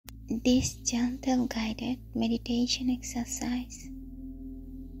This gentle guided meditation exercise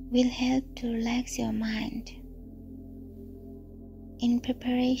will help to relax your mind. In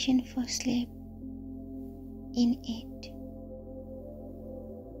preparation for sleep, in it,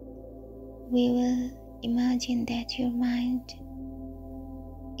 we will imagine that your mind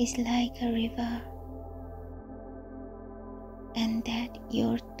is like a river and that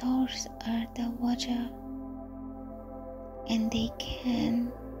your thoughts are the water, and they can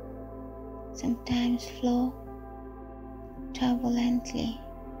sometimes flow turbulently.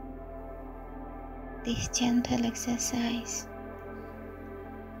 This gentle exercise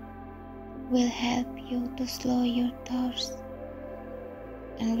will help you to slow your thoughts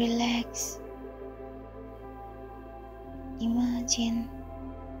and relax. Imagine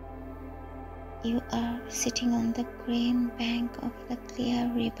you are sitting on the green bank of the clear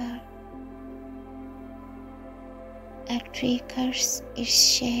river. A tree casts its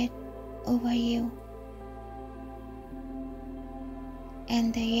shade over you,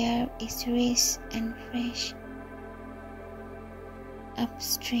 and the air is rich and fresh.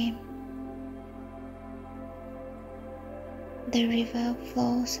 Upstream, the river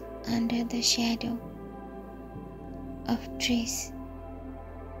flows under the shadow of trees,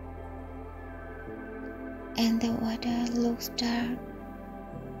 and the water looks dark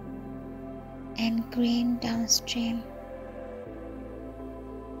and green downstream.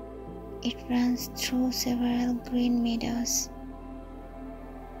 It runs through several green meadows.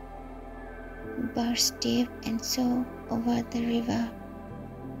 Birds dip and soar over the river.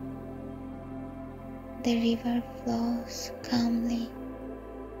 The river flows calmly,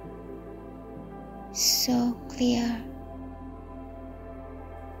 so clear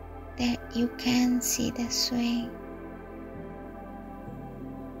that you can see the swaying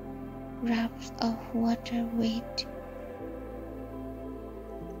rafts of water weight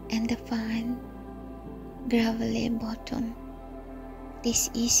and the fine gravelly bottom. This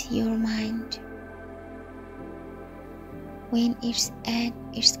is your mind when it's at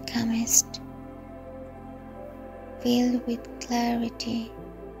its calmest, filled with clarity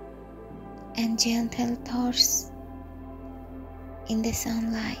and gentle thoughts in the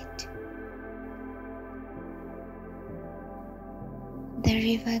sunlight.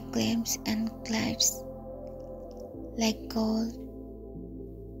 The river gleams and glides like gold.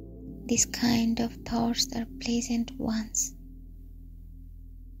 This kind of thoughts are pleasant ones,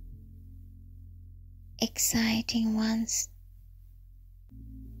 exciting ones.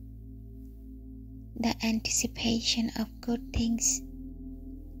 The anticipation of good things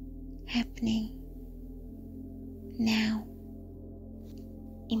happening now.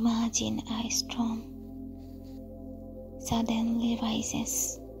 Imagine a storm suddenly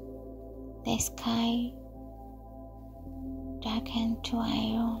rises. The sky darkened to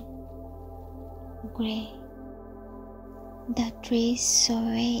iron gray. The trees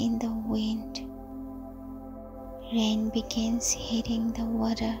sway in the wind. Rain begins hitting the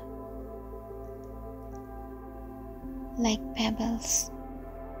water like pebbles.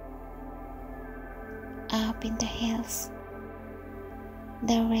 Up in the hills,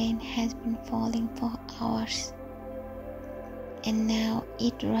 the rain has been falling for hours, and now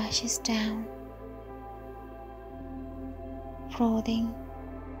it rushes down, frothing,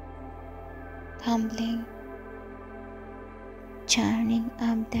 tumbling, churning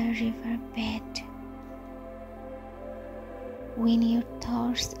up the river bed. When your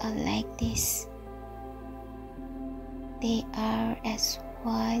thoughts are like this, they are as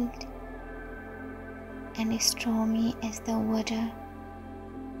wild and stormy as the water.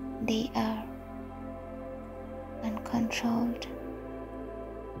 They are uncontrolled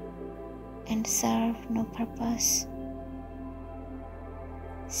and serve no purpose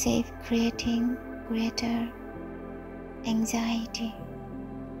save creating greater anxiety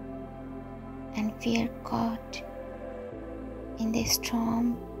and fear. Caught in the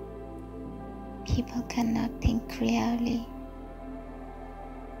storm, people cannot think clearly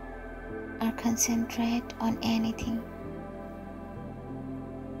or concentrate on anything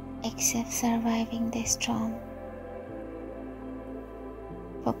except surviving the storm.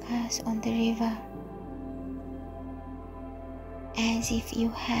 Focus on the river as if you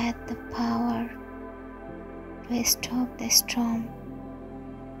had the power to stop the storm,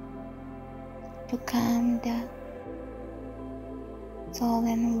 to calm the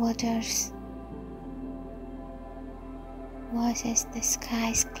sullen waters. Watch as the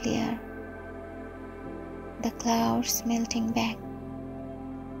skies clear, the clouds melting back,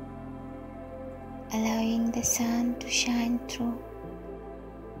 allowing the sun to shine through.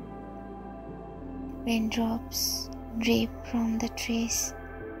 Raindrops drip from the trees,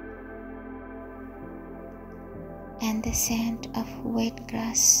 and the scent of wet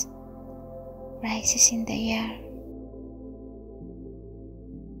grass rises in the air.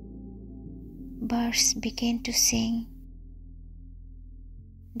 Birds begin to sing.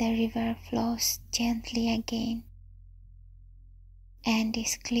 The river flows gently again and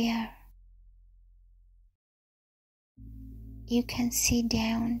is clear. You can see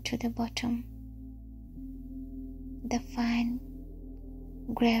down to the bottom, the fine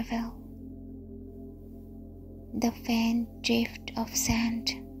gravel, the faint drift of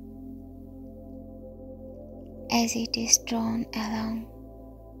sand as it is drawn along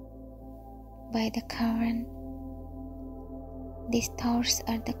by the current. These thoughts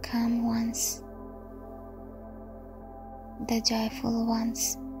are the calm ones, the joyful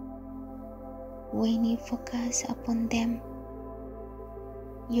ones. When you focus upon them,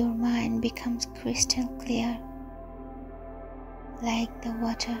 your mind becomes crystal clear, like the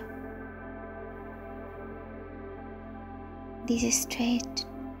water. This state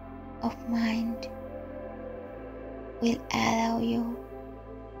of mind will allow you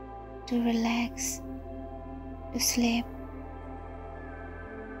to relax, to sleep,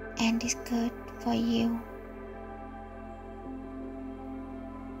 and is good for you,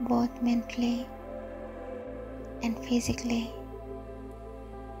 both mentally and physically.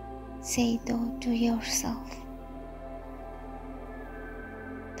 Say though to yourself,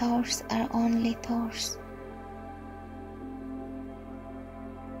 thoughts are only thoughts.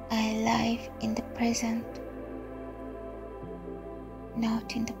 I live in the present,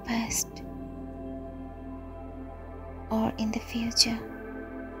 not in the past or in the future.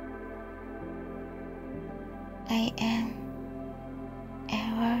 I am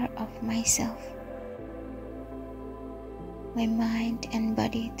aware of myself, my mind and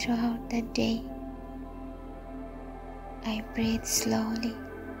body throughout the day. I breathe slowly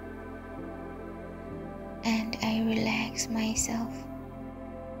and I relax myself.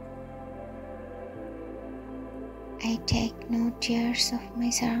 I take notice of my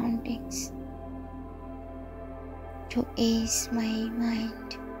surroundings to ease my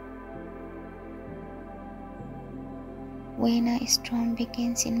mind. When a storm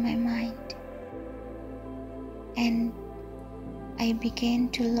begins in my mind and I begin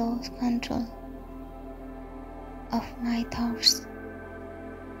to lose control of my thoughts,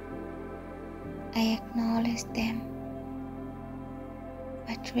 I acknowledge them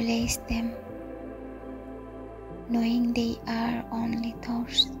but release them, knowing they are only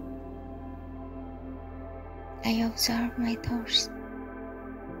thoughts. I observe my thoughts.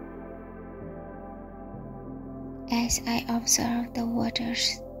 As I observe the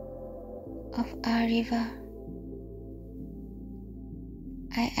waters of a river,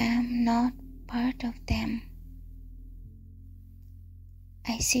 I am not part of them.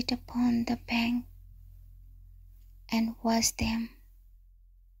 I sit upon the bank and watch them.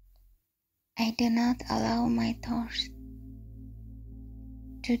 I do not allow my thoughts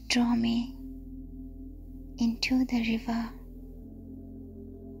to draw me into the river.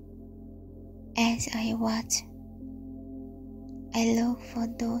 As I watch, I look for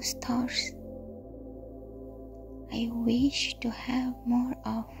those thoughts I wish to have more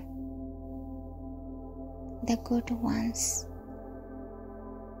of, the good ones,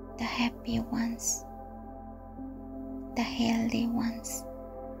 the happy ones, the healthy ones,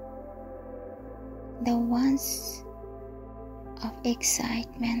 the ones of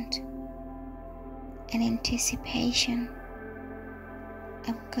excitement and anticipation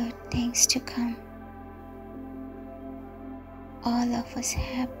of good things to come. All of us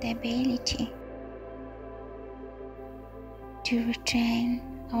have the ability to retrain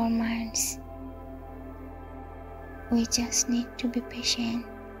our minds. We just need to be patient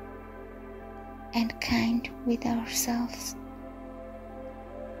and kind with ourselves.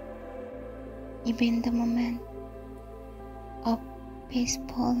 Even the moment of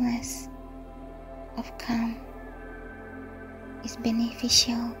peacefulness, of calm, is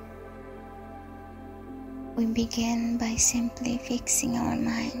beneficial. We begin by simply fixing our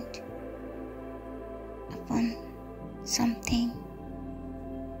mind upon something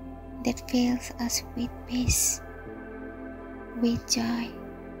that fills us with peace, with joy.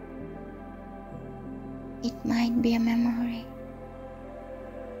 It might be a memory.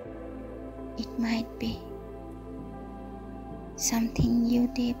 It might be something you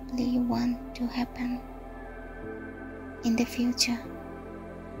deeply want to happen in the future.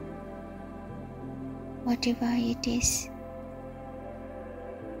 Whatever it is,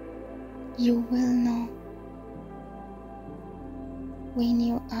 you will know when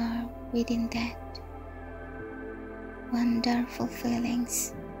you are within that wonderful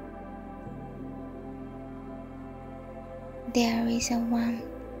feelings. There is a warmth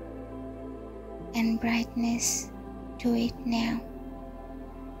and brightness to it now.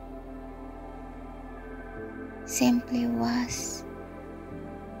 Simply was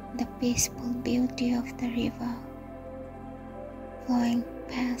the peaceful beauty of the river flowing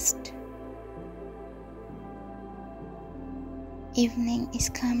past. Evening is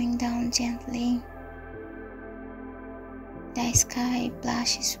coming down gently. The sky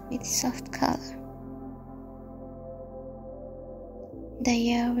blushes with soft color.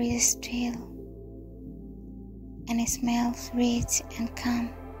 The air is still and it smells rich and calm.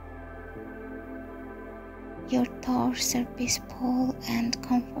 Your thoughts are peaceful and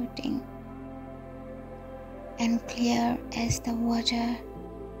comforting and clear as the water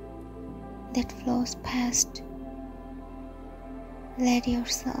that flows past. Let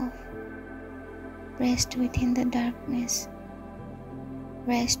yourself rest within the darkness,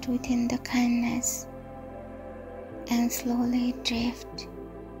 rest within the kindness, and slowly drift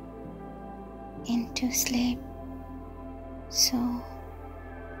into sleep. So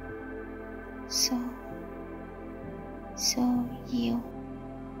you.